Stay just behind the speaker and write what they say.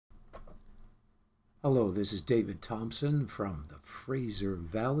Hello, this is David Thompson from the Fraser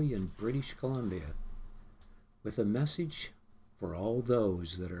Valley in British Columbia with a message for all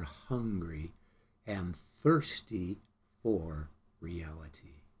those that are hungry and thirsty for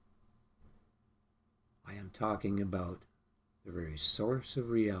reality. I am talking about the very source of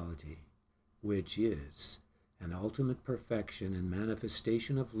reality, which is an ultimate perfection and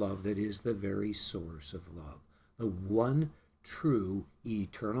manifestation of love that is the very source of love, the one true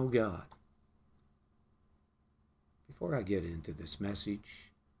eternal God. Before I get into this message,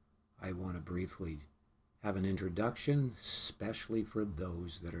 I want to briefly have an introduction, especially for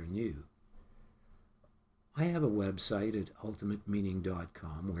those that are new. I have a website at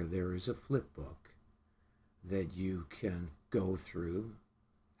ultimatemeaning.com where there is a flip book that you can go through.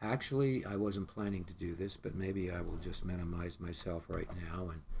 Actually, I wasn't planning to do this, but maybe I will just minimize myself right now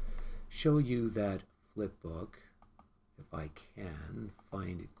and show you that flip book, if I can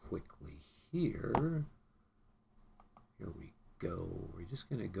find it quickly here. Here we go. We're just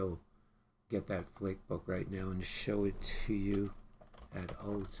going to go get that flip book right now and show it to you at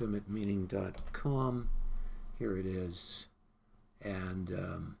ultimatemeaning.com. Here it is.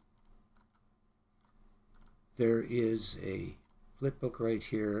 And there is a flip book right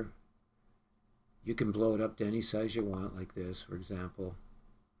here. You can blow it up to any size you want, like this, for example,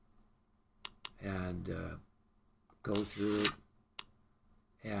 and go through it.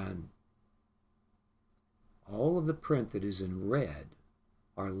 And all of the print that is in red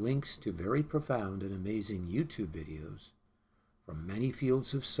are links to very profound and amazing YouTube videos from many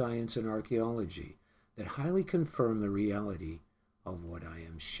fields of science and archaeology that highly confirm the reality of what I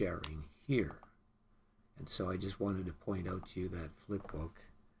am sharing here. And so I just wanted to point out to you that flip book,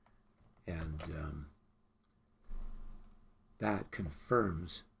 and that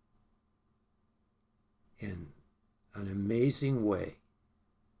confirms in an amazing way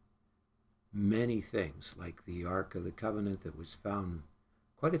many things, like the Ark of the Covenant that was found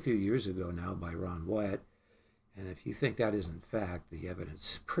quite a few years ago now by Ron Wyatt. And if you think that isn't fact, the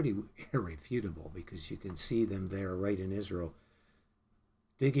evidence is pretty irrefutable, because you can see them there right in Israel,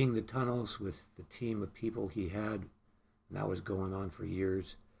 digging the tunnels with the team of people he had. And that was going on for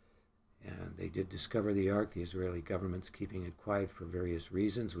years. And they did discover the Ark. The Israeli government's keeping it quiet for various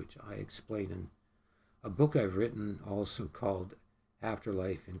reasons, which I explain in a book I've written also called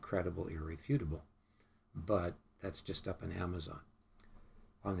Afterlife, Incredible, Irrefutable. But that's just up on Amazon.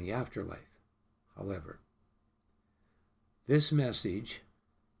 On the afterlife, however, this message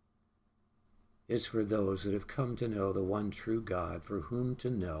is for those that have come to know the one true God, for whom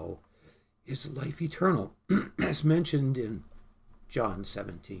to know is life eternal, as mentioned in John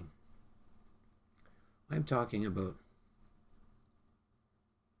 17. I'm talking about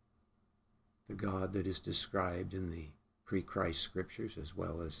the God that is described in the pre-Christ scriptures, as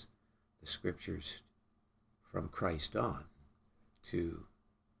well as the scriptures from Christ on to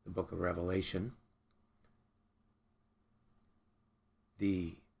the book of Revelation.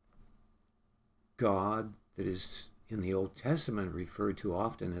 The God that is in the Old Testament referred to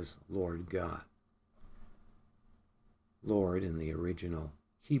often as Lord God. Lord in the original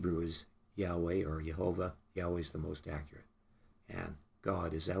Hebrew is Yahweh or Jehovah. Yahweh is the most accurate. And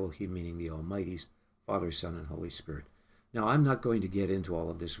God is Elohim, meaning the Almighty's Father, Son, and Holy Spirit. Now, I'm not going to get into all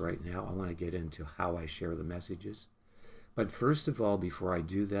of this right now. I want to get into how I share the messages. But first of all, before I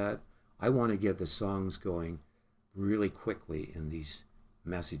do that, I want to get the songs going really quickly in these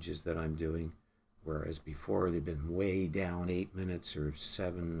messages that I'm doing, whereas before they've been way down 8 minutes or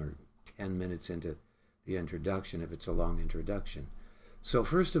 7 or 10 minutes into the introduction, if it's a long introduction. So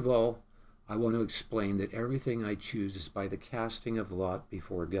first of all, I want to explain that everything I choose is by the casting of lot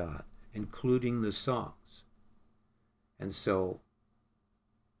before God, including the songs. And so,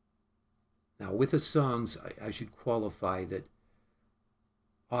 now with the songs, I should qualify that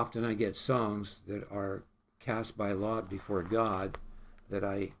often I get songs that are cast by lot before God that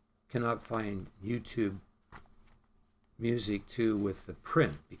I cannot find YouTube music to with the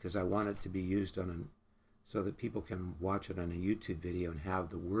print, because I want it to be used on so that people can watch it on a YouTube video and have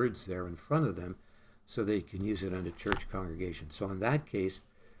the words there in front of them so they can use it on a church congregation. So in that case,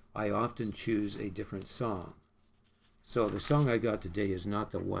 I often choose a different song. So the song I got today is not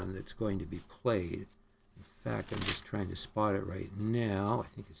the one that's going to be played. In fact, I'm just trying to spot it right now. I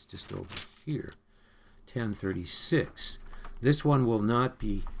think it's just over here, 1036. This one will not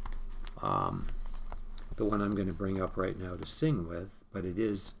be the one I'm going to bring up right now to sing with, but it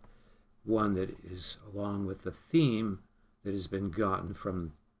is one that is along with the theme that has been gotten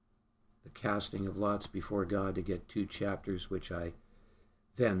from the casting of lots before God to get 2 chapters, which I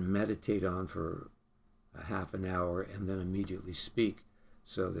then meditate on for a half an hour and then immediately speak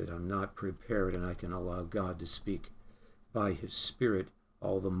so that I'm not prepared and I can allow God to speak by his Spirit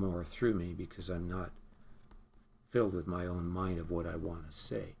all the more through me, because I'm not filled with my own mind of what I want to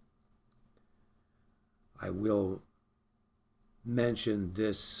say. I will mention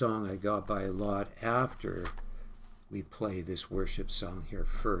this song I got by a lot after we play this worship song here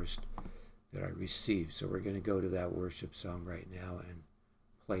first that I received. So we're going to go to that worship song right now and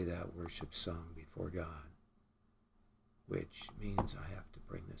play that worship song before God, which means I have to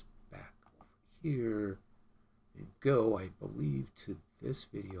bring this back over here and go, I believe, to this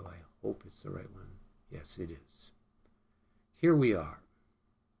video. I hope it's the right one. Yes, it is. Here we are.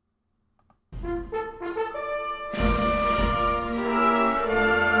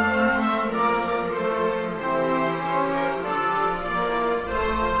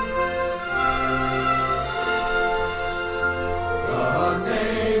 The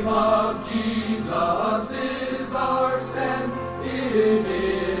name of Jesus is our stand. It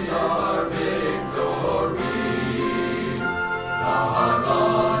is our victory. Not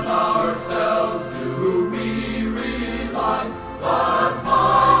on ourselves do we rely, but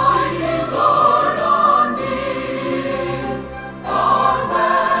mighty Lord on thee. Our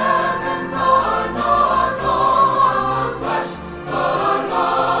weapons are not of flesh, but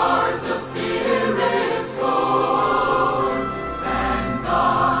ours the Spirit's sword, and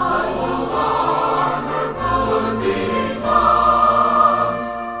God's whole armor putting on,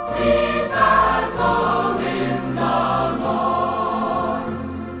 we battle in the Lord.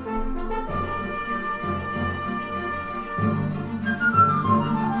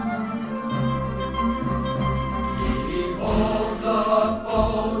 Behold the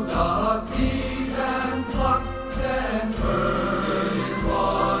foe doth meet and plot, stand firm in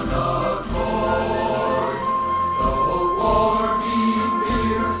one accord. Though war be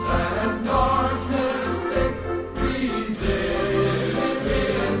fierce and darkness thick, resist it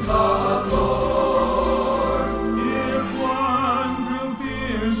in the Lord. If one through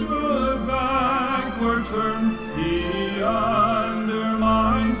fear should backward turn, he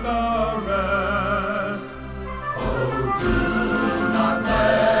undermines the rest. Oh, do not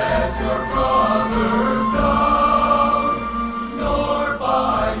let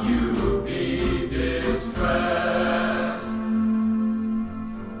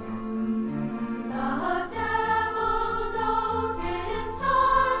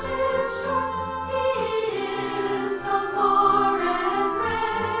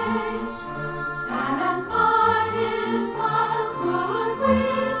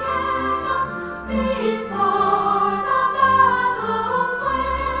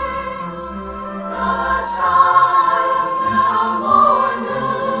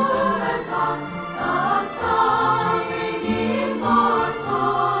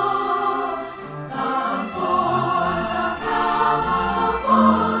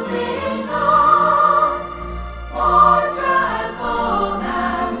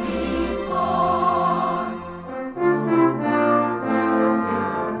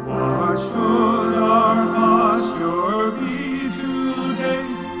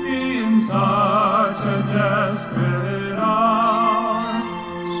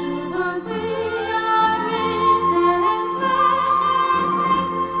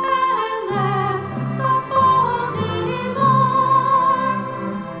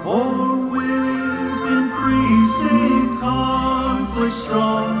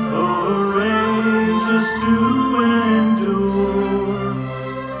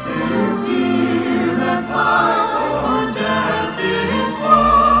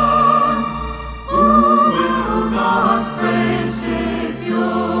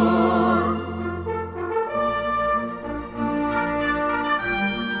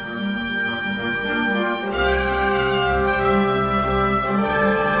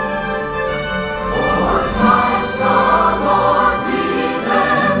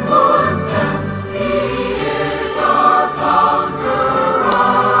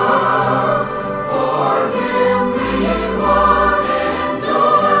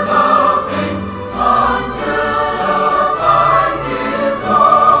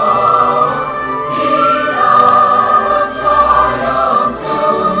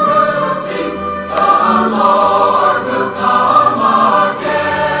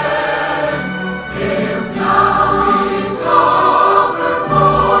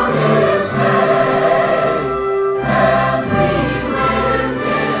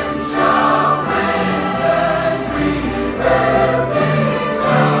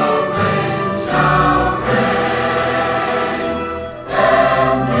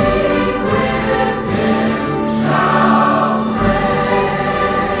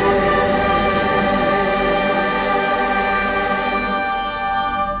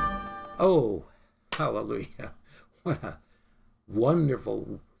Oh, hallelujah. What a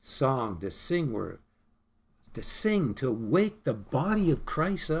wonderful song to sing, to wake the body of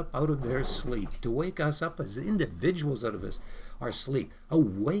Christ up out of their sleep, to wake us up as individuals out of our sleep.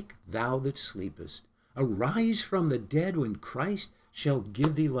 Awake, thou that sleepest. Arise from the dead when Christ shall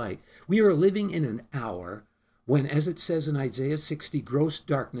give thee light. We are living in an hour when, as it says in Isaiah 60, gross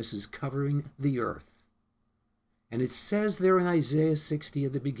darkness is covering the earth. And it says there in Isaiah 60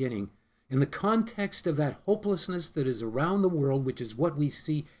 at the beginning, in the context of that hopelessness that is around the world, which is what we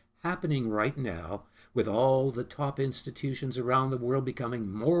see happening right now, with all the top institutions around the world becoming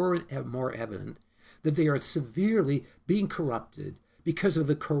more and more evident, that they are severely being corrupted because of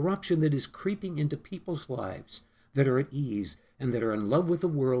the corruption that is creeping into people's lives that are at ease and that are in love with the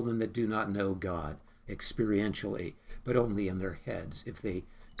world and that do not know God experientially, but only in their heads if they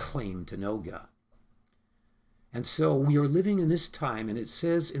claim to know God. And so we are living in this time, and it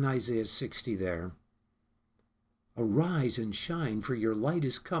says in Isaiah 60 there, arise and shine, for your light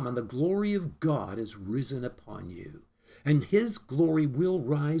is come, and the glory of God is risen upon you. And his glory will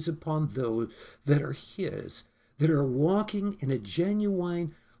rise upon those that are his, that are walking in a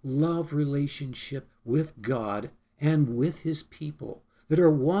genuine love relationship with God and with his people, that are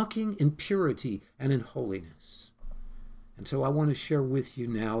walking in purity and in holiness. And so I want to share with you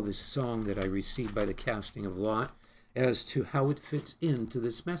now this song that I received by the casting of lot as to how it fits into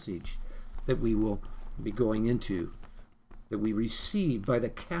this message that we will be going into, that we received by the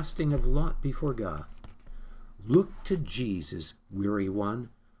casting of lot before God. Look to Jesus, weary one.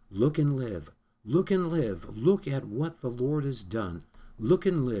 Look and live. Look and live. Look at what the Lord has done. Look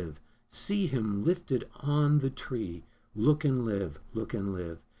and live. See him lifted on the tree. Look and live. Look and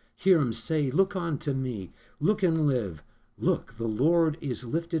live. Hear him say, look on to me. Look and live. Look, the Lord is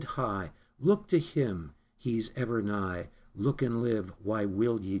lifted high. Look to him, he's ever nigh. Look and live, why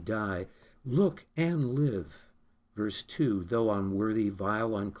will ye die? Look and live. Verse 2, though unworthy,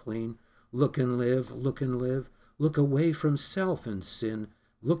 vile, unclean, look and live, look and live. Look away from self and sin.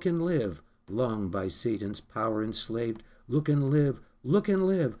 Look and live, long by Satan's power enslaved. Look and live, look and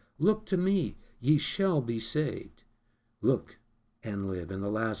live. Look to me, ye shall be saved. Look and live. In the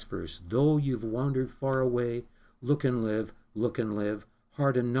last verse, though you've wandered far away, look and live,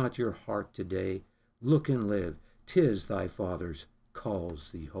 harden not your heart today. Look and live, 'tis thy Father's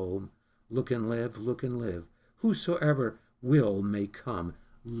calls thee home. Look and live, whosoever will may come,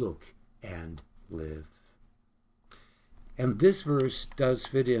 look and live. And this verse does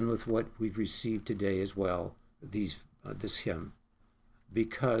fit in with what we've received today as well, this hymn,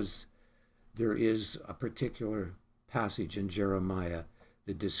 because there is a particular passage in Jeremiah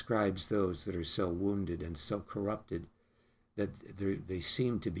that describes those that are so wounded and so corrupted that they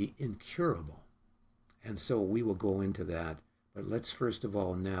seem to be incurable. And so we will go into that. But let's first of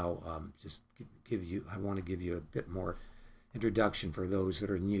all now I want to give you a bit more introduction for those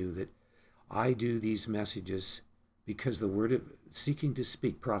that are new, that I do these messages because the word of seeking to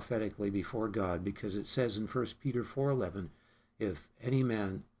speak prophetically before God, because it says in 1 Peter 4:11, if any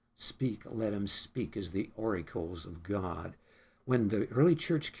man speak, let him speak as the oracles of God. When the early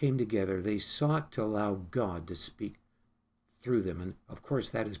church came together, they sought to allow God to speak through them. And of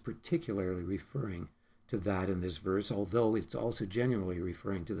course, that is particularly referring to that in this verse, although it's also generally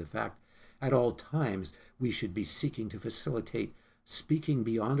referring to the fact at all times we should be seeking to facilitate speaking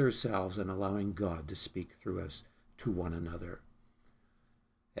beyond ourselves and allowing God to speak through us to one another.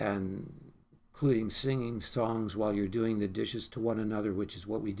 And including singing songs while you're doing the dishes to one another, which is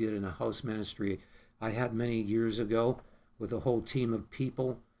what we did in a house ministry I had many years ago with a whole team of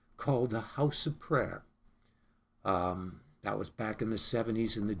people called the House of Prayer. That was back in the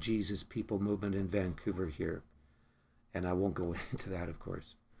 70s in the Jesus People movement in Vancouver here. And I won't go into that, of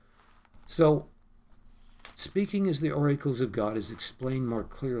course. So, speaking as the oracles of God is explained more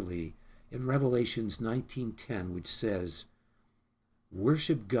clearly in Revelations 19:10, which says,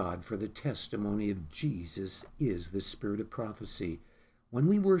 worship God, for the testimony of Jesus is the spirit of prophecy. When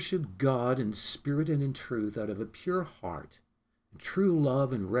we worship God in spirit and in truth out of a pure heart, true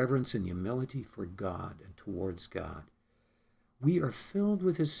love and reverence and humility for God and towards God, we are filled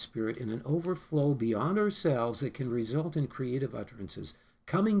with his spirit in an overflow beyond ourselves that can result in creative utterances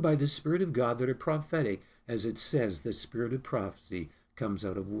coming by the Spirit of God that are prophetic. As it says, the spirit of prophecy comes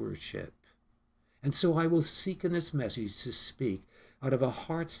out of worship. And so I will seek in this message to speak out of a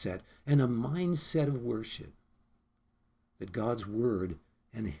heart set and a mindset of worship, that God's word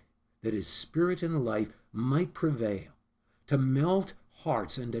and that his spirit and life might prevail, to melt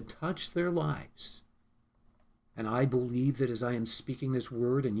hearts and to touch their lives. And I believe that as I am speaking this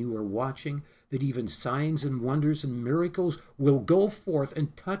word and you are watching, that even signs and wonders and miracles will go forth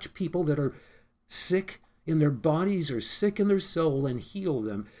and touch people that are sick in their bodies or sick in their soul and heal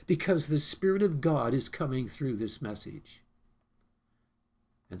them, because the Spirit of God is coming through this message.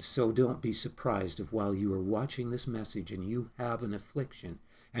 And so don't be surprised if while you are watching this message and you have an affliction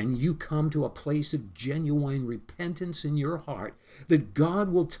and you come to a place of genuine repentance in your heart, that God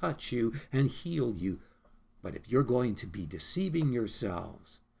will touch you and heal you. But if you're going to be deceiving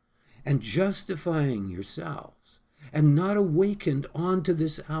yourselves and justifying yourselves and not awakened onto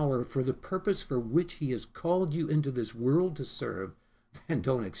this hour for the purpose for which he has called you into this world to serve, then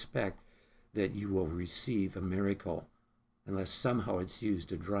don't expect that you will receive a miracle unless somehow it's used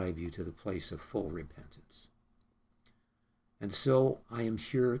to drive you to the place of full repentance. And so I am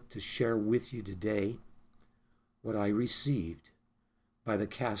here to share with you today what I received by the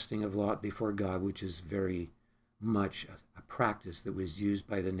casting of lot before God, which is very much a practice that was used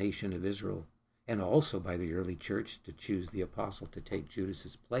by the nation of Israel and also by the early church to choose the apostle to take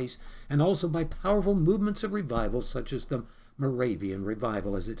Judas's place, and also by powerful movements of revival such as the Moravian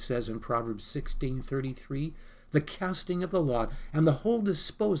revival, as it says in Proverbs 16:33, the casting of the lot and the whole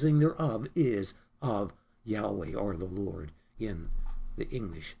disposing thereof is of Yahweh, or the Lord in the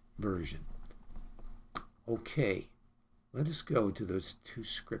English version. Okay, let us go to those two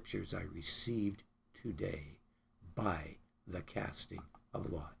scriptures I received today by the casting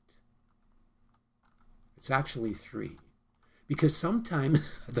of lot. It's actually three, because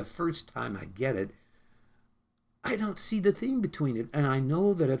sometimes the first time I get it, I don't see the theme between it. And I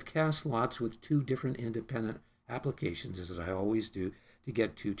know that I've cast lots with two different independent applications, as I always do, to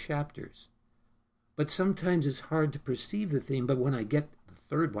get two chapters. But sometimes it's hard to perceive the theme, but when I get the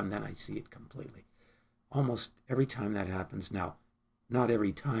third one, then I see it completely. Almost every time that happens. Now, not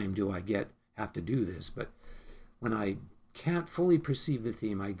every time do I have to do this, but when I can't fully perceive the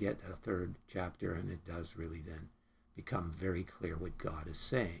theme, I get a third chapter, and it does really then become very clear what God is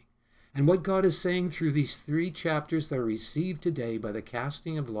saying. And what God is saying through these three chapters that are received today by the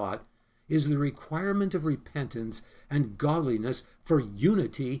casting of lot is the requirement of repentance and godliness for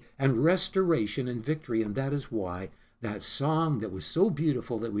unity and restoration and victory. And that is why that song that was so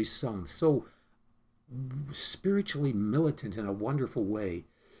beautiful that we sung, so spiritually militant in a wonderful way,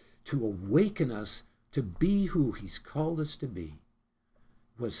 to awaken us to be who he's called us to be,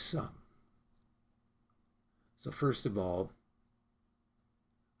 was sung. So first of all,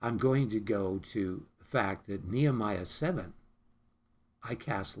 I'm going to go to the fact that Nehemiah 7, I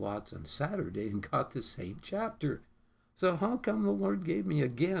cast lots on Saturday and got the same chapter. So how come the Lord gave me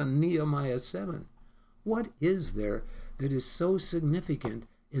again Nehemiah 7? What is there that is so significant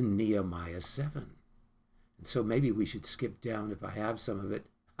in Nehemiah 7? And so maybe we should skip down, if I have some of it.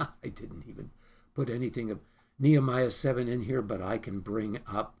 I didn't even put anything of Nehemiah 7 in here, but I can bring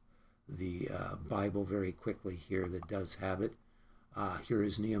up the Bible very quickly here that does have it. Here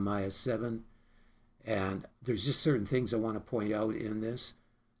is Nehemiah 7. And there's just certain things I want to point out in this.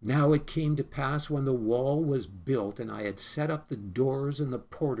 Now it came to pass when the wall was built, and I had set up the doors and the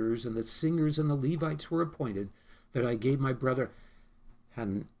porters, and the singers and the Levites were appointed, that I gave my brother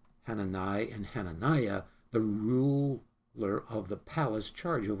Hanani and Hananiah, the ruler of the palace,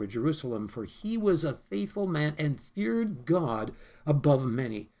 charge over Jerusalem, for he was a faithful man and feared God above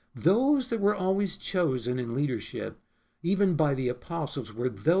many. Those that were always chosen in leadership, even by the apostles, were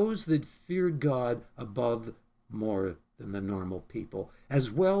those that feared God above more than the normal people,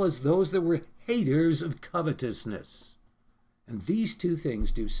 as well as those that were haters of covetousness. And these two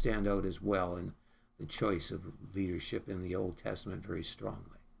things do stand out as well in the choice of leadership in the Old Testament very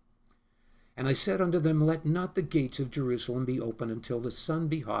strongly. And I said unto them, let not the gates of Jerusalem be open until the sun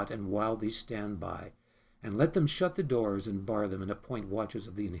be hot, and while they stand by. And let them shut the doors and bar them, and appoint watches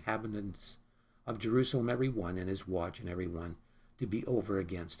of the inhabitants of Jerusalem, every one in his watch, and every one to be over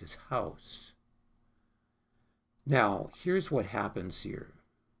against his house. Now, here's what happens here.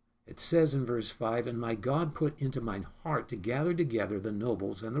 It says in verse 5, and my God put into mine heart to gather together the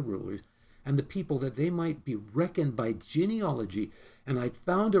nobles and the rulers and the people, that they might be reckoned by genealogy. And I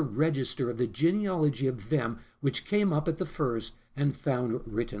found a register of the genealogy of them which came up at the first, and found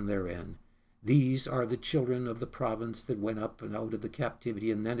written therein, these are the children of the province that went up and out of the captivity.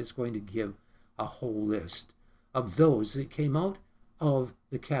 And then it's going to give a whole list of those that came out of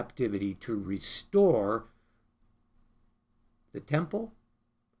the captivity to restore the temple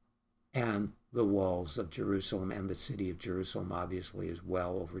and the walls of Jerusalem, and the city of Jerusalem, obviously, as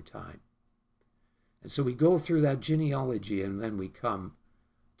well, over time. And so we go through that genealogy, and then we come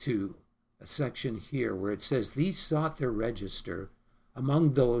to a section here where it says, these sought their register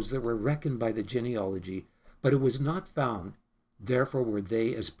among those that were reckoned by the genealogy, but it was not found, Therefore were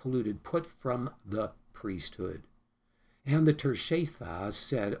they as polluted, put from the priesthood. And the Tershatha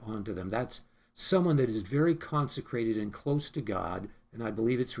said unto them, that's someone that is very consecrated and close to God, and I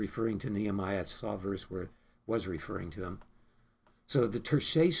believe it's referring to Nehemiah. I saw a verse where it was referring to him. So the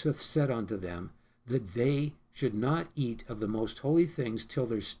Tershatha said unto them that they should not eat of the most holy things till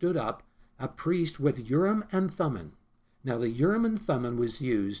there stood up a priest with Urim and Thummim. Now the Urim and Thummim was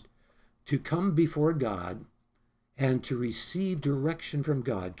used to come before God and to receive direction from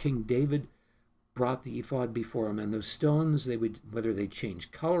God. King David brought the ephod before him, and those stones, they would, whether they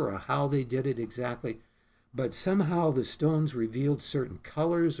changed color or how they did it exactly, but somehow the stones revealed certain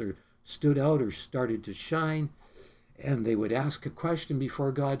colors or stood out or started to shine, and they would ask a question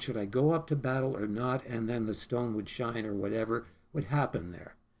before God, should I go up to battle or not? And then the stone would shine or whatever would happen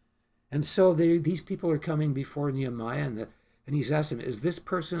there. And so these people are coming before Nehemiah, and he's asking, is this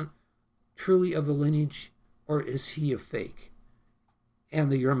person truly of the lineage, or is he a fake? And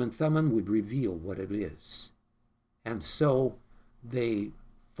the Urim and Thummim would reveal what it is. And so they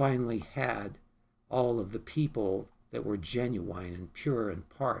finally had all of the people that were genuine and pure and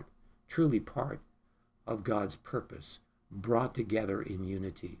truly part of God's purpose, brought together in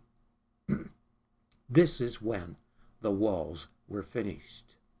unity. This is when the walls were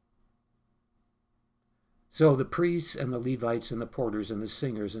finished. So the priests and the Levites and the porters and the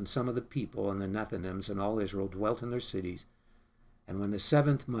singers and some of the people and the Nethinims and all Israel dwelt in their cities. And when the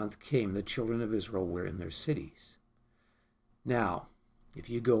 7th month came, the children of Israel were in their cities. Now, if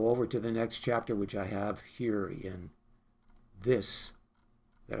you go over to the next chapter, which I have here in this,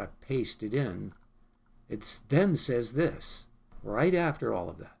 that I pasted in, it then says this, right after all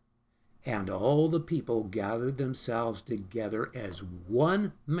of that. And all the people gathered themselves together as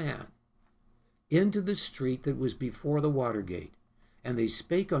one man into the street that was before the water gate. And they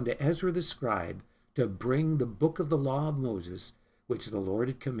spake unto Ezra the scribe to bring the book of the law of Moses, which the Lord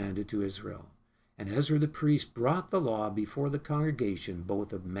had commanded to Israel. And Ezra the priest brought the law before the congregation,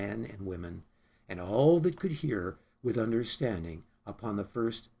 both of men and women, and all that could hear with understanding upon the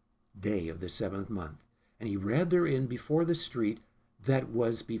 1st day of the 7th month. And he read therein before the street that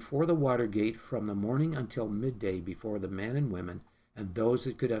was before the water gate from the morning until midday before the men and women, and those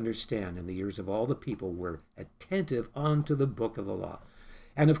that could understand, and the ears of all the people were attentive unto the book of the law.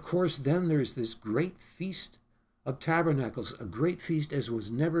 And of course, then there's this great feast of tabernacles, a great feast as was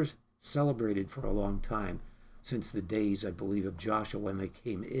never celebrated for a long time, since the days, I believe, of Joshua when they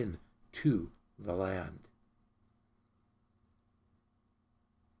came in to the land.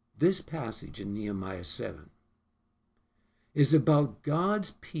 This passage in Nehemiah 7 is about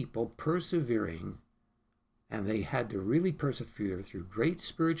God's people persevering, and they had to really persevere through great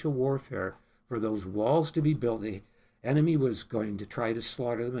spiritual warfare for those walls to be built. The enemy was going to try to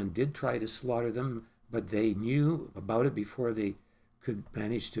slaughter them and did try to slaughter them, but they knew about it before they could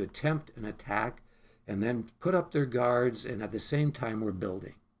manage to attempt an attack, and then put up their guards, and at the same time were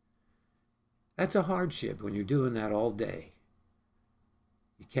building. That's a hardship when you're doing that all day.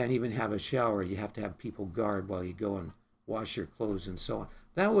 You can't even have a shower. You have to have people guard while you go and wash your clothes and so on.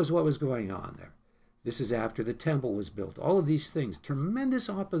 That was what was going on there. This is after the temple was built. All of these things, tremendous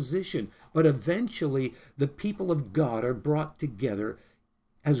opposition, but eventually the people of God are brought together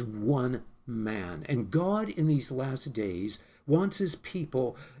as one man. And God in these last days wants his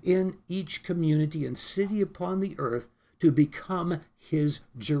people in each community and city upon the earth to become his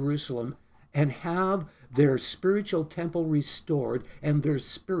Jerusalem and have their spiritual temple restored and their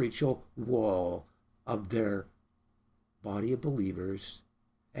spiritual wall of their body of believers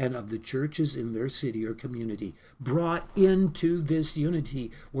and of the churches in their city or community brought into this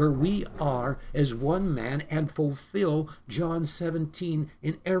unity where we are as one man and fulfill John 17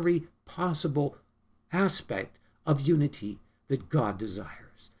 in every possible aspect of unity that God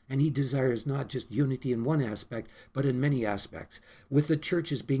desires. And he desires not just unity in one aspect, but in many aspects, with the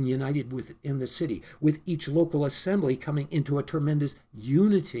churches being united within the city, with each local assembly coming into a tremendous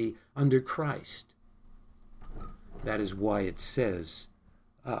unity under Christ. That is why it says,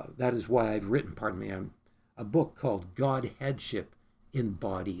 that is why I've written, a book called God Headship in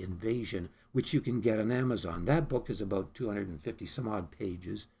Body Invasion, which you can get on Amazon. That book is about 250 some odd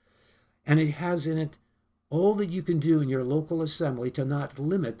pages, and it has in it all that you can do in your local assembly to not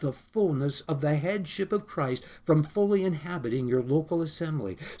limit the fullness of the headship of Christ from fully inhabiting your local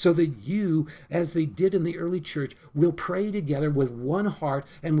assembly, so that you, as they did in the early church, will pray together with one heart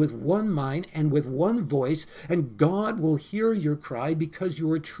and with one mind and with one voice, and God will hear your cry because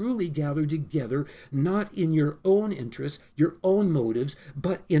you are truly gathered together, not in your own interests, your own motives,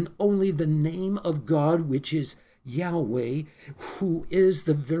 but in only the name of God, which is Yahweh, who is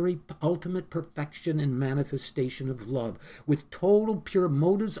the very ultimate perfection and manifestation of love, with total pure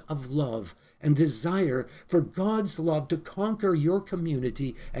motives of love and desire for God's love to conquer your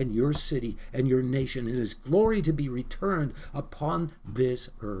community and your city and your nation, and his glory to be returned upon this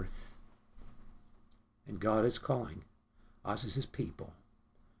earth. And God is calling us as his people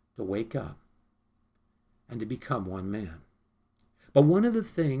to wake up and to become one man. But one of the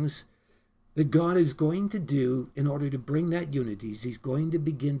things that God is going to do in order to bring that unity is he's going to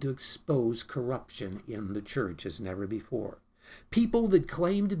begin to expose corruption in the church as never before. People that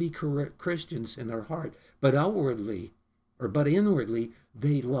claim to be Christians in their heart, but inwardly,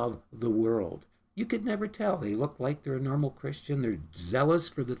 they love the world. You could never tell. They look like they're a normal Christian. They're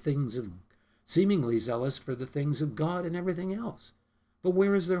seemingly zealous for the things of God and everything else. But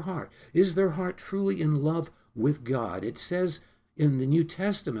where is their heart? Is their heart truly in love with God? It says in the New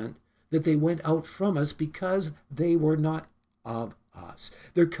Testament that they went out from us because they were not of us.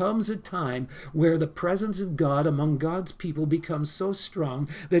 There comes a time where the presence of God among God's people becomes so strong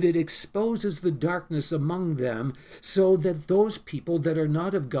that it exposes the darkness among them, so that those people that are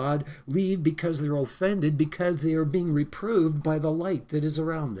not of God leave because they're offended, because they are being reproved by the light that is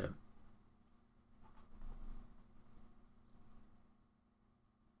around them.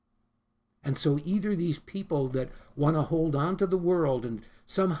 And so either these people that want to hold on to the world and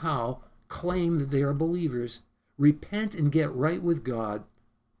somehow claim that they are believers repent and get right with God,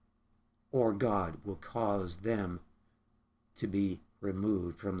 or God will cause them to be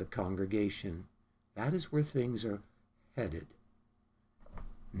removed from the congregation. That is where things are headed.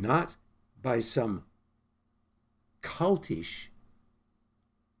 Not by some cultish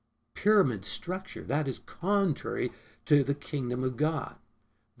pyramid structure. That is contrary to the kingdom of God.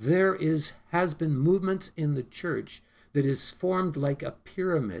 There has been movements in the church that is formed like a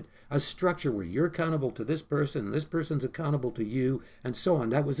pyramid, a structure where you're accountable to this person, this person's accountable to you, and so on.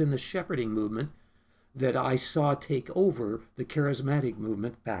 That was in the shepherding movement that I saw take over the charismatic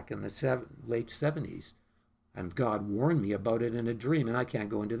movement back in the late 70s. And God warned me about it in a dream, and I can't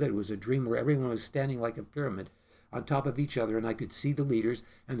go into that. It was a dream where everyone was standing like a pyramid on top of each other, and I could see the leaders,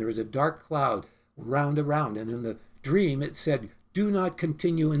 and there was a dark cloud round around. And in the dream, it said, "Do not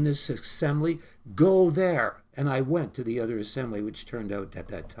continue in this assembly, go there." And I went to the other assembly, which turned out at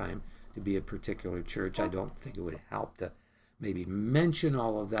that time to be a particular church. I don't think it would help to maybe mention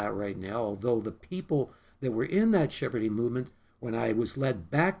all of that right now, although the people that were in that shepherding movement, when I was led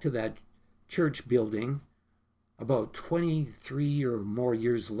back to that church building about 23 or more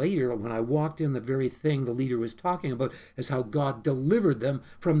years later, when I walked in, the very thing the leader was talking about is how God delivered them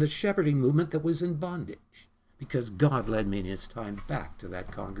from the shepherding movement that was in bondage, because God led me in his time back to that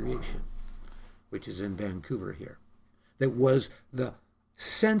congregation, which is in Vancouver here, that was the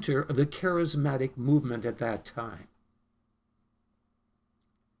center of the charismatic movement at that time.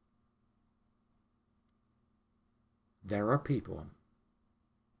 There are people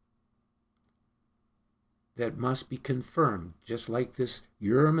that must be confirmed, just like this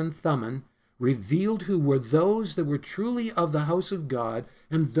Urim and Thummim revealed who were those that were truly of the house of God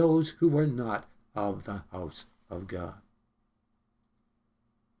and those who were not of the house of God.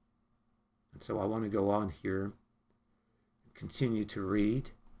 And so I want to go on here, continue to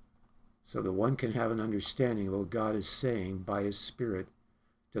read, so that one can have an understanding of what God is saying by his Spirit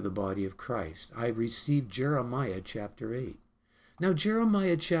to the body of Christ. I received Jeremiah chapter 8. Now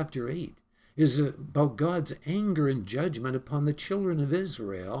Jeremiah chapter 8 is about God's anger and judgment upon the children of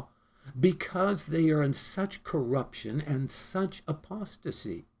Israel because they are in such corruption and such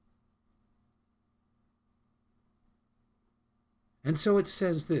apostasy. And so it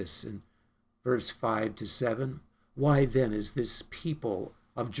says this in verse 5 to 7, "Why then is this people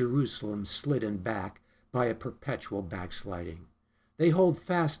of Jerusalem slidden back by a perpetual backsliding? They hold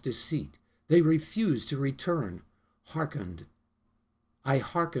fast deceit. They refuse to return. I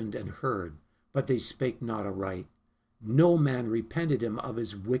hearkened and heard, but they spake not aright. No man repented him of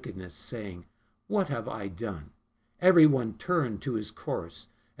his wickedness, saying, What have I done? Every one turned to his course,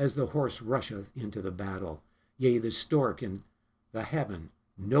 as the horse rusheth into the battle. Yea, the stork in the heaven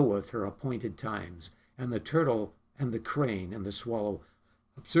knoweth her appointed times, and the turtle and the crane and the swallow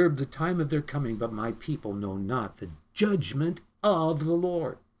observe the time of their coming, but my people know not the judgment of the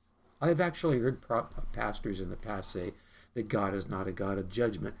Lord." I have actually heard pastors in the past say that God is not a God of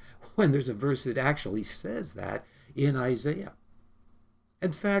judgment, when there's a verse that actually says that in Isaiah.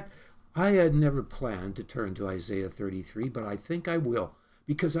 In fact, I had never planned to turn to Isaiah 33, but I think I will,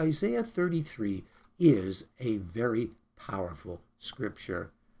 because Isaiah 33 is a very powerful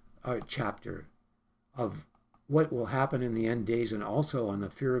scripture, chapter of what will happen in the end days, and also on the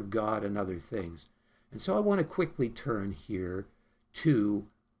fear of God and other things. And so I want to quickly turn here to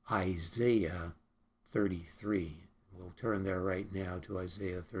Isaiah 33. We'll turn there right now to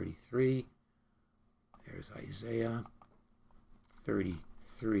Isaiah 33. There's Isaiah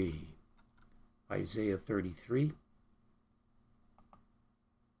 33. Isaiah 33.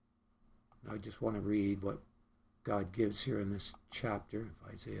 I just want to read what God gives here in this chapter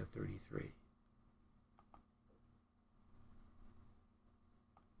of Isaiah 33.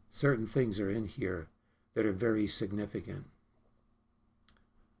 Certain things are in here that are very significant.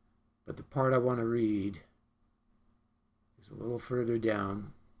 But the part I want to read is a little further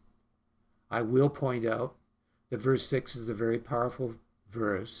down. I will point out that verse 6 is a very powerful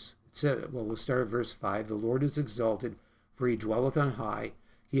verse. It says, well, we'll start at verse 5. The Lord is exalted, for he dwelleth on high.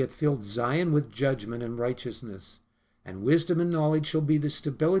 He hath filled Zion with judgment and righteousness. And wisdom and knowledge shall be the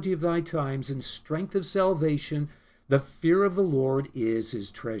stability of thy times, and strength of salvation. The fear of the Lord is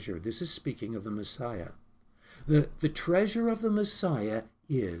his treasure. This is speaking of the Messiah. The treasure of the Messiah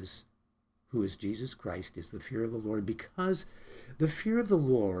is, who is Jesus Christ, is the fear of the Lord, because the fear of the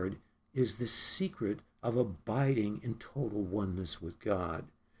Lord is the secret of abiding in total oneness with God.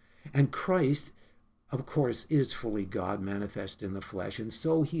 And Christ, of course, is fully God manifest in the flesh, and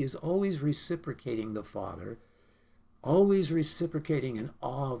so he is always reciprocating the Father, always reciprocating in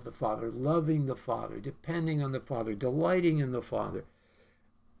awe of the Father, loving the Father, depending on the Father, delighting in the Father,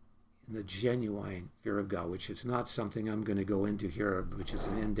 in the genuine fear of God, which is not something I'm going to go into here, which is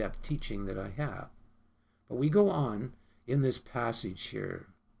an in-depth teaching that I have. But we go on in this passage here,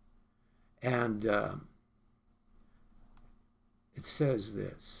 and it says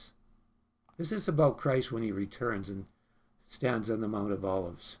this. This is about Christ when he returns and stands on the Mount of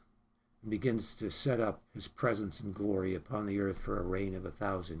Olives and begins to set up his presence and glory upon the earth for a reign of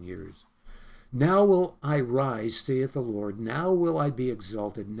 1,000 years. Now will I rise, saith the Lord. Now will I be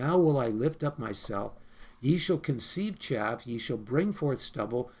exalted. Now will I lift up myself. Ye shall conceive chaff. Ye shall bring forth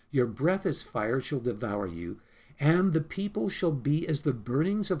stubble. Your breath as fire shall devour you. And the people shall be as the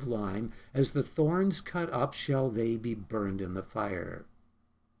burnings of lime. As the thorns cut up shall they be burned in the fire.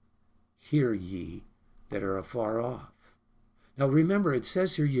 Hear ye that are afar off. Now remember, it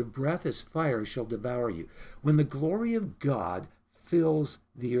says here, your breath as fire shall devour you. When the glory of God fills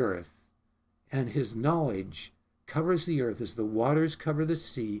the earth, and his knowledge covers the earth as the waters cover the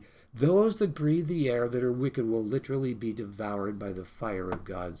sea, those that breathe the air that are wicked will literally be devoured by the fire of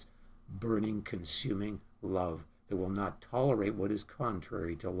God's burning, consuming love that will not tolerate what is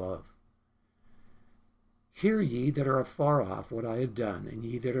contrary to love. Hear ye that are afar off what I have done, and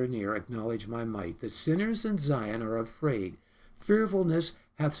ye that are near acknowledge my might. The sinners in Zion are afraid. Fearfulness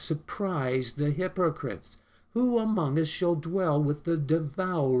hath surprised the hypocrites. Who among us shall dwell with the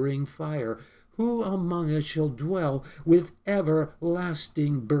devouring fire? Who among us shall dwell with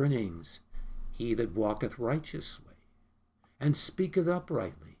everlasting burnings? He that walketh righteously, and speaketh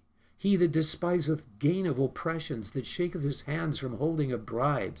uprightly. He that despiseth gain of oppressions, that shaketh his hands from holding of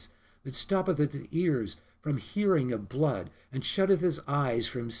bribes, that stoppeth his ears from hearing of blood, and shutteth his eyes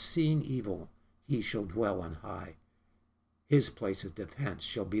from seeing evil, he shall dwell on high. His place of defense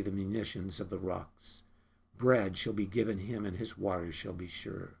shall be the munitions of the rocks. Bread shall be given him, and his waters shall be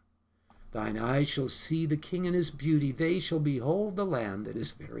sure. Thine eyes shall see the king in his beauty. They shall behold the land that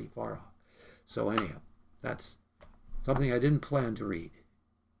is very far off. So anyhow, that's something I didn't plan to read.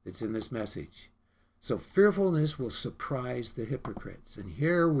 It's in this message. So fearfulness will surprise the hypocrites. And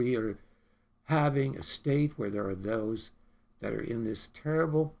here we are having a state where there are those that are in this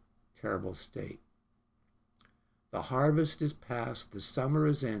terrible, terrible state. The harvest is past, the summer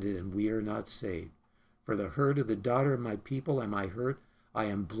is ended, and we are not saved. For the hurt of the daughter of my people am I hurt. I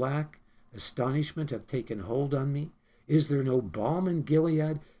am black. Astonishment hath taken hold on me. Is there no balm in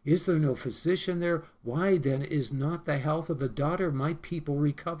Gilead? Is there no physician there? Why then is not the health of the daughter of my people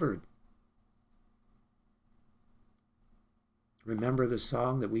recovered? Remember the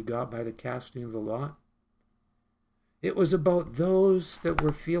song that we got by the casting of the lot? It was about those that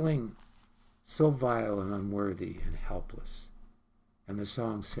were feeling so vile and unworthy and helpless. And the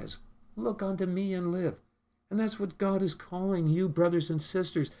song says, look unto me and live. And that's what God is calling you, brothers and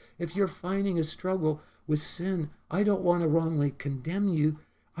sisters. If you're finding a struggle with sin, I don't want to wrongly condemn you.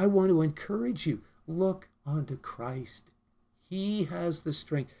 I want to encourage you. Look unto Christ. He has the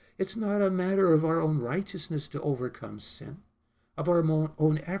strength. It's not a matter of our own righteousness to overcome sin, of our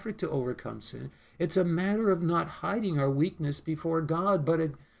own effort to overcome sin. It's a matter of not hiding our weakness before God, but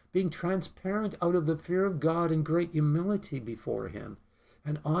being transparent out of the fear of God and great humility before him.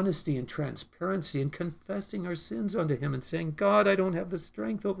 and honesty and transparency and confessing our sins unto him and saying, God, I don't have the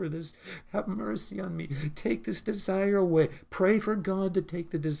strength over this. Have mercy on me. Take this desire away. Pray for God to take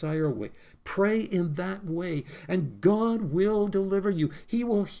the desire away. Pray in that way, and God will deliver you. He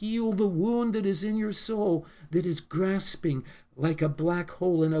will heal the wound that is in your soul that is grasping like a black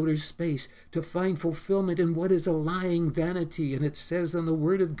hole in outer space to find fulfillment in what is a lying vanity. And it says in the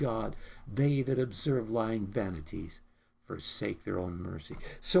Word of God, they that observe lying vanities forsake their own mercy.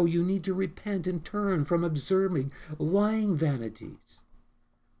 So you need to repent and turn from observing lying vanities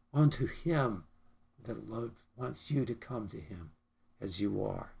onto him that wants you to come to him as you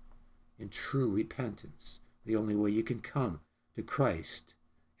are in true repentance. The only way you can come to Christ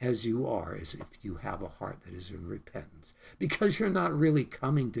as you are is if you have a heart that is in repentance, because you're not really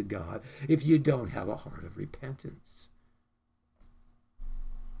coming to God if you don't have a heart of repentance.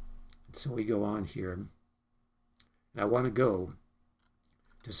 And so we go on here, and I want to go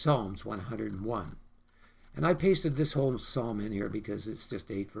to Psalms 101. And I pasted this whole psalm in here because it's just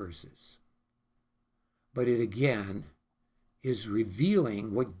 8 verses. But it again is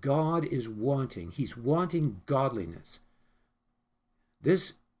revealing what God is wanting. He's wanting godliness.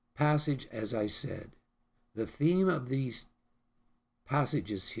 This passage, as I said, the theme of these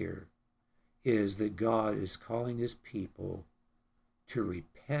passages here is that God is calling his people to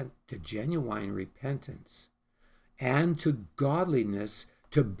repent, to genuine repentance, and to godliness,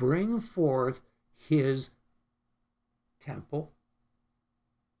 to bring forth his temple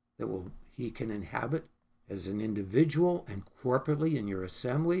that he can inhabit as an individual and corporately in your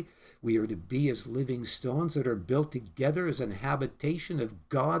assembly. We are to be as living stones that are built together as an habitation of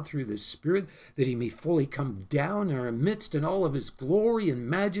God through the Spirit, that he may fully come down in our midst in all of his glory and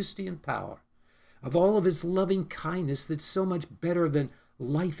majesty and power, of all of his loving kindness that's so much better than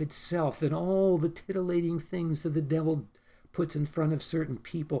life itself, than all the titillating things that the devil puts in front of certain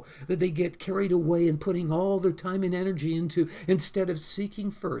people, that they get carried away and putting all their time and energy into, instead of seeking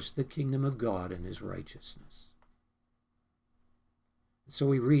first the kingdom of God and his righteousness. So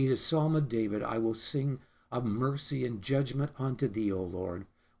we read a psalm of David, I will sing of mercy and judgment unto thee, O Lord,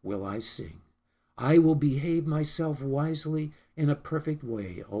 will I sing. I will behave myself wisely in a perfect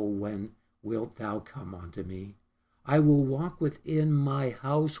way. O when wilt thou come unto me? I will walk within my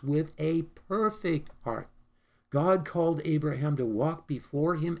house with a perfect heart. God called Abraham to walk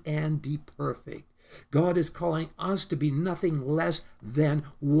before him and be perfect. God is calling us to be nothing less than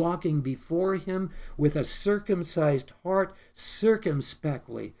walking before him with a circumcised heart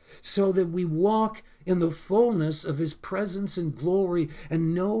circumspectly, so that we walk in the fullness of his presence and glory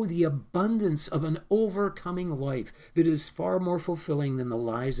and know the abundance of an overcoming life that is far more fulfilling than the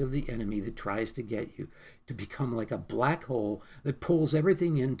lies of the enemy that tries to get you to become like a black hole that pulls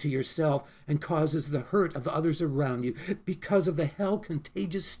everything into yourself and causes the hurt of others around you because of the hell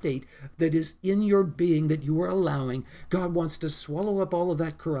contagious state that is in your being that you are allowing. God wants to swallow up all of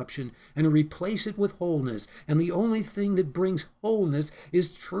that corruption and replace it with wholeness. And the only thing that brings wholeness is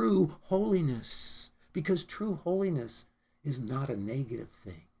true holiness, because true holiness is not a negative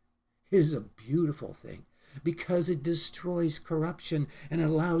thing. It is a beautiful thing, because it destroys corruption and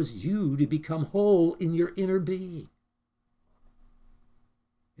allows you to become whole in your inner being.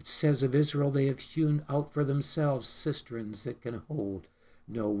 It says of Israel, they have hewn out for themselves cisterns that can hold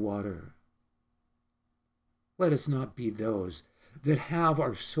no water. Let us not be those that have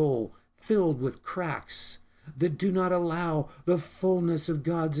our soul filled with cracks that do not allow the fullness of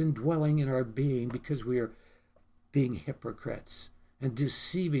God's indwelling in our being, because we are being hypocrites and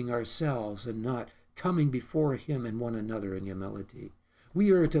deceiving ourselves and not coming before him and one another in humility. We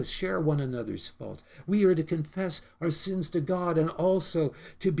are to share one another's faults. We are to confess our sins to God, and also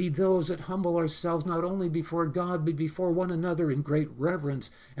to be those that humble ourselves not only before God, but before one another in great reverence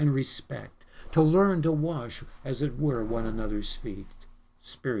and respect. To learn to wash, as it were, one another's feet,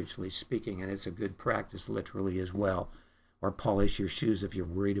 spiritually speaking, and it's a good practice literally as well. Or polish your shoes if you're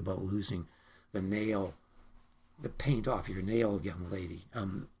worried about losing the paint off your nail, young lady.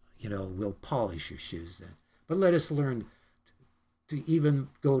 We'll polish your shoes then. But let us learn to even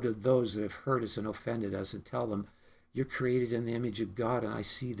go to those that have hurt us and offended us and tell them, you're created in the image of God, and I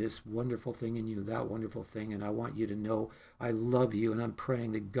see this wonderful thing in you, that wonderful thing, and I want you to know I love you, and I'm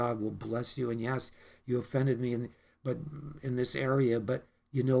praying that God will bless you. And yes, you offended me in this area, but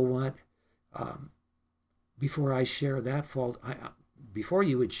you know what? Before I share that fault, before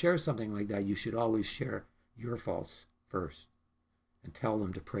you would share something like that, you should always share your faults first and tell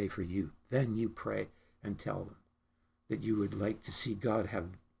them to pray for you. Then you pray and tell them that you would like to see God have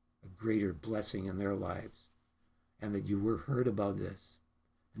a greater blessing in their lives, and that you were hurt about this,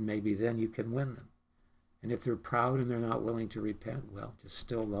 and maybe then you can win them. And if they're proud and they're not willing to repent, well, just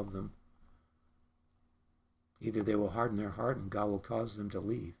still love them. Either they will harden their heart and God will cause them to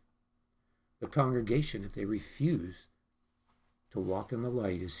leave the congregation if they refuse to walk in the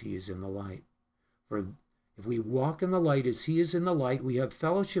light as he is in the light. For if we walk in the light as he is in the light, we have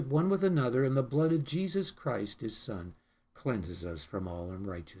fellowship one with another, and the blood of Jesus Christ, his Son, cleanses us from all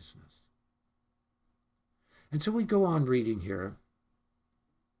unrighteousness. And so we go on reading here.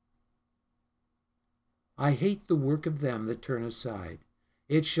 I hate the work of them that turn aside.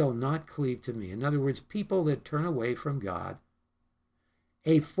 It shall not cleave to me. In other words, people that turn away from God.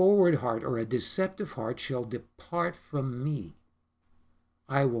 A forward heart or a deceptive heart shall depart from me.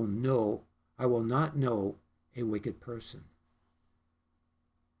 I will not know a wicked person.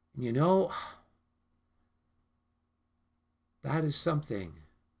 You know, that is something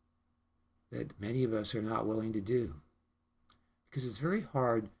that many of us are not willing to do. Because it's very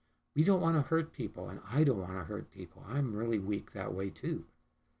hard. We don't want to hurt people, and I don't want to hurt people. I'm really weak that way too.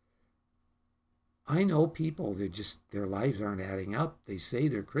 I know people that just, their lives aren't adding up. They say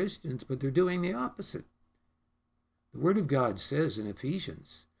they're Christians, but they're doing the opposite. The Word of God says in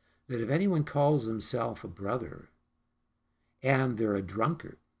Ephesians that if anyone calls himself a brother and they're a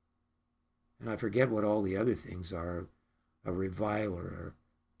drunkard, and I forget what all the other things are, a reviler or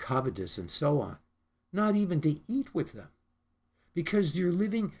covetous and so on, not even to eat with them, because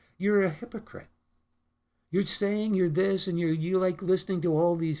you're a hypocrite. You're saying you're this, and you like listening to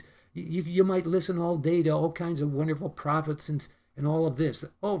all these, you might listen all day to all kinds of wonderful prophets and all of this.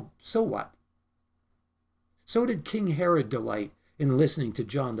 Oh, so what? So did King Herod delight in listening to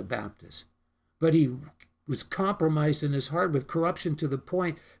John the Baptist. But he was compromised in his heart with corruption to the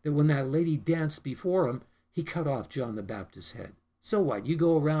point that when that lady danced before him, he cut off John the Baptist's head. So what? You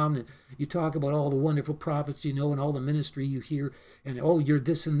go around and you talk about all the wonderful prophets you know and all the ministry you hear, and oh, you're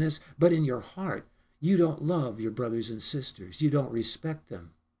this and this, but in your heart, you don't love your brothers and sisters. You don't respect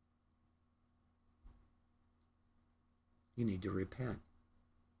them. You need to repent.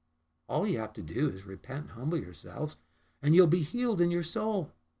 All you have to do is repent and humble yourselves, and you'll be healed in your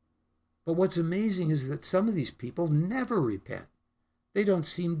soul. But what's amazing is that some of these people never repent. They don't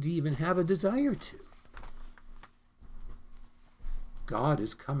seem to even have a desire to. God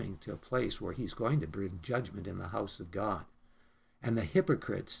is coming to a place where he's going to bring judgment in the house of God. And the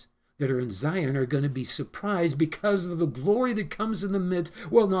hypocrites that are in Zion are going to be surprised because of the glory that comes in the midst,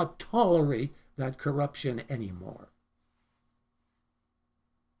 will not tolerate that corruption anymore.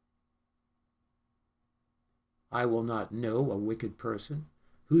 I will not know a wicked person.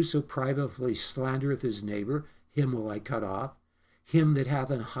 Whoso privately slandereth his neighbor, him will I cut off. Him that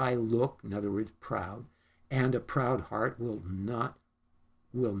hath an high look, in other words, proud, and a proud heart will not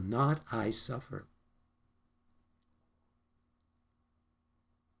I suffer.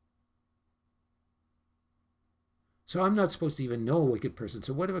 So I'm not supposed to even know a wicked person.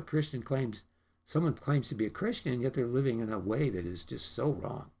 So what if someone claims to be a Christian, and yet they're living in a way that is just so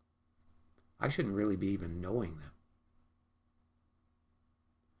wrong? I shouldn't really be even knowing them.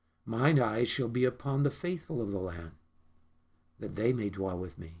 Mine eyes shall be upon the faithful of the land, that they may dwell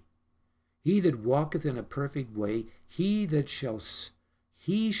with me. He that walketh in a perfect way, he shall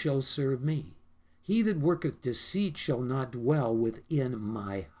serve me. He that worketh deceit shall not dwell within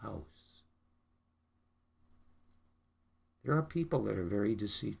my house. There are people that are very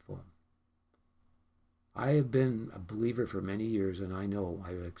deceitful. I have been a believer for many years, and I know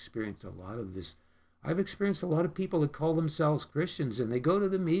I've experienced a lot of this. I've experienced a lot of people that call themselves Christians, and they go to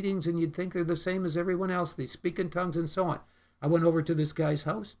the meetings, and you'd think they're the same as everyone else. They speak in tongues and so on. I went over to this guy's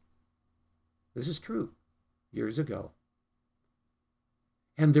house. This is true. Years ago.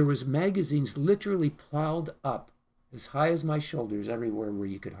 And there was magazines literally plowed up as high as my shoulders everywhere where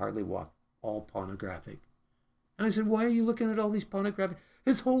you could hardly walk, all pornographic. And I said, why are you looking at all these pornographic?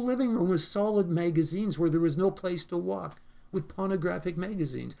 His whole living room was solid magazines where there was no place to walk with pornographic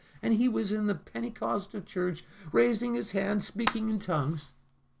magazines. And he was in the Pentecostal church, raising his hand, speaking in tongues.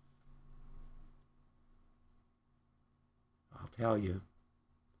 I'll tell you,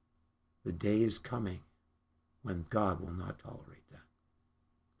 the day is coming when God will not tolerate that.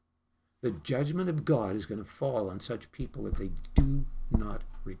 The judgment of God is going to fall on such people if they do not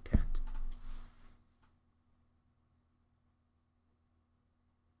repent.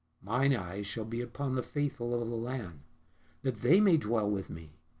 Mine eyes shall be upon the faithful of the land, that they may dwell with me.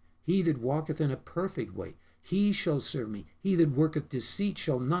 He that walketh in a perfect way, he shall serve me. He that worketh deceit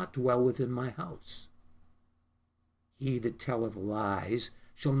shall not dwell within my house. He that telleth lies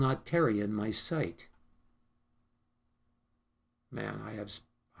shall not tarry in my sight. Man,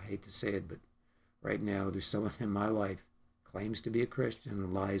 I hate to say it, but right now there's someone in my life claims to be a Christian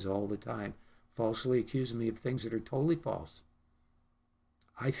and lies all the time. falsely accusing me of things that are totally false.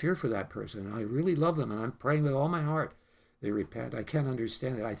 I fear for that person. I really love them, and I'm praying with all my heart they repent. I can't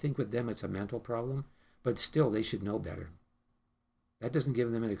understand it. I think with them it's a mental problem, but still they should know better. That doesn't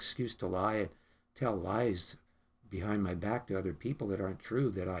give them an excuse to lie and tell lies behind my back to other people that aren't true,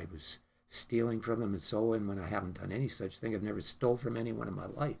 that I was stealing from them and so on, when I haven't done any such thing. I've never stole from anyone in my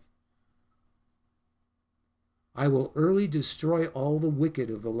life. I will early destroy all the wicked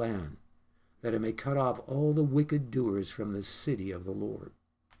of the land, that I may cut off all the wicked doers from the city of the Lord.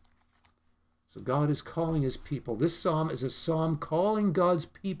 So God is calling his people. This psalm is a psalm calling God's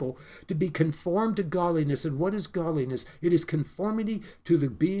people to be conformed to godliness. And what is godliness? It is conformity to the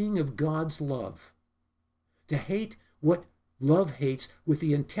being of God's love. To hate what love hates with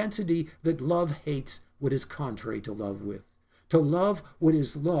the intensity that love hates what is contrary to love with. To love what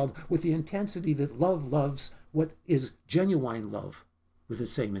is love with the intensity that love loves what is genuine love with the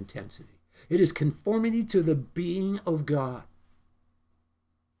same intensity. It is conformity to the being of God.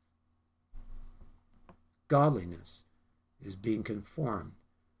 Godliness is being conformed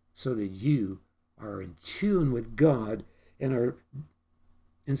so that you are in tune with God and are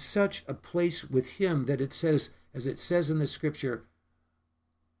in such a place with him that it says, as it says in the scripture,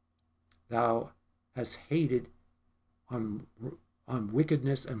 thou hast hated on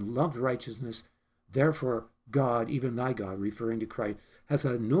wickedness and loved righteousness. Therefore God, even thy God, referring to Christ, has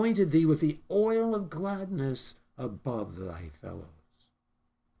anointed thee with the oil of gladness above thy fellows.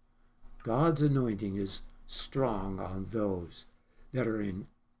 God's anointing is strong on those that are in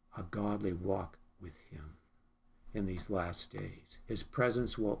a godly walk with him in these last days. His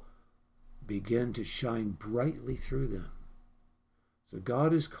presence will begin to shine brightly through them. So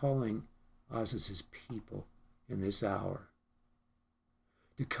God is calling us as his people in this hour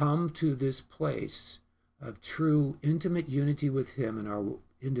to come to this place of true intimate unity with him in our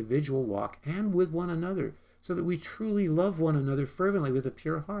individual walk and with one another, so that we truly love one another fervently with a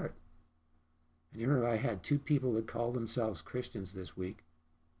pure heart. And here I had two people that call themselves Christians this week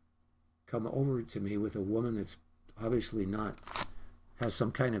come over to me with a woman that's obviously not, has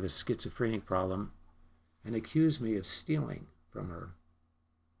some kind of a schizophrenic problem, and accuse me of stealing from her.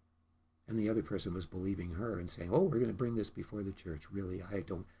 And the other person was believing her and saying, oh, we're going to bring this before the church. Really, I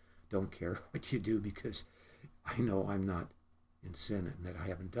don't care what you do, because I know I'm not in sin and that I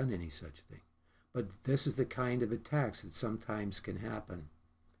haven't done any such thing. But this is the kind of attacks that sometimes can happen.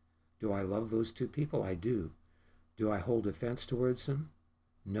 Do I love those two people? I do. Do I hold offense towards them?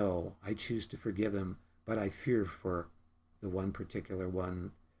 No, I choose to forgive them, but I fear for the one particular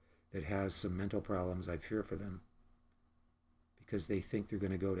one that has some mental problems. I fear for them because they think they're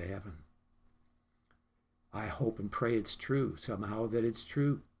going to go to heaven. I hope and pray it's true, somehow that it's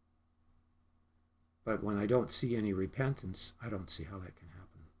true. But when I don't see any repentance, I don't see how that can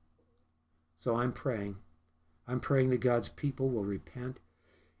happen. So I'm praying. I'm praying that God's people will repent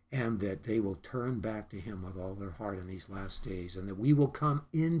and that they will turn back to him with all their heart in these last days, and that we will come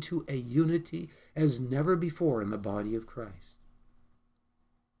into a unity as never before in the body of Christ.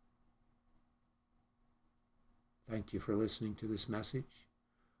 Thank you for listening to this message.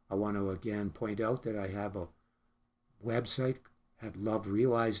 I want to again point out that I have a website at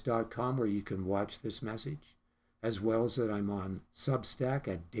loverealized.com where you can watch this message, as well as that I'm on Substack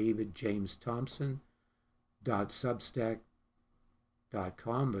at davidjamesthompson.substack.com,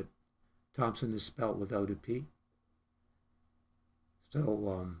 but Thompson is spelt without a P.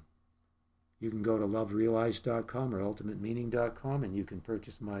 So you can go to loverealized.com or ultimatemeaning.com, and you can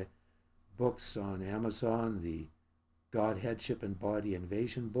purchase my books on Amazon, the God, Headship, and Body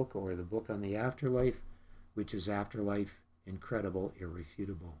Invasion book, or the book on the afterlife, which is Afterlife Incredible,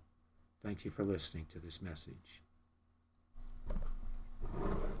 Irrefutable. Thank you for listening to this message.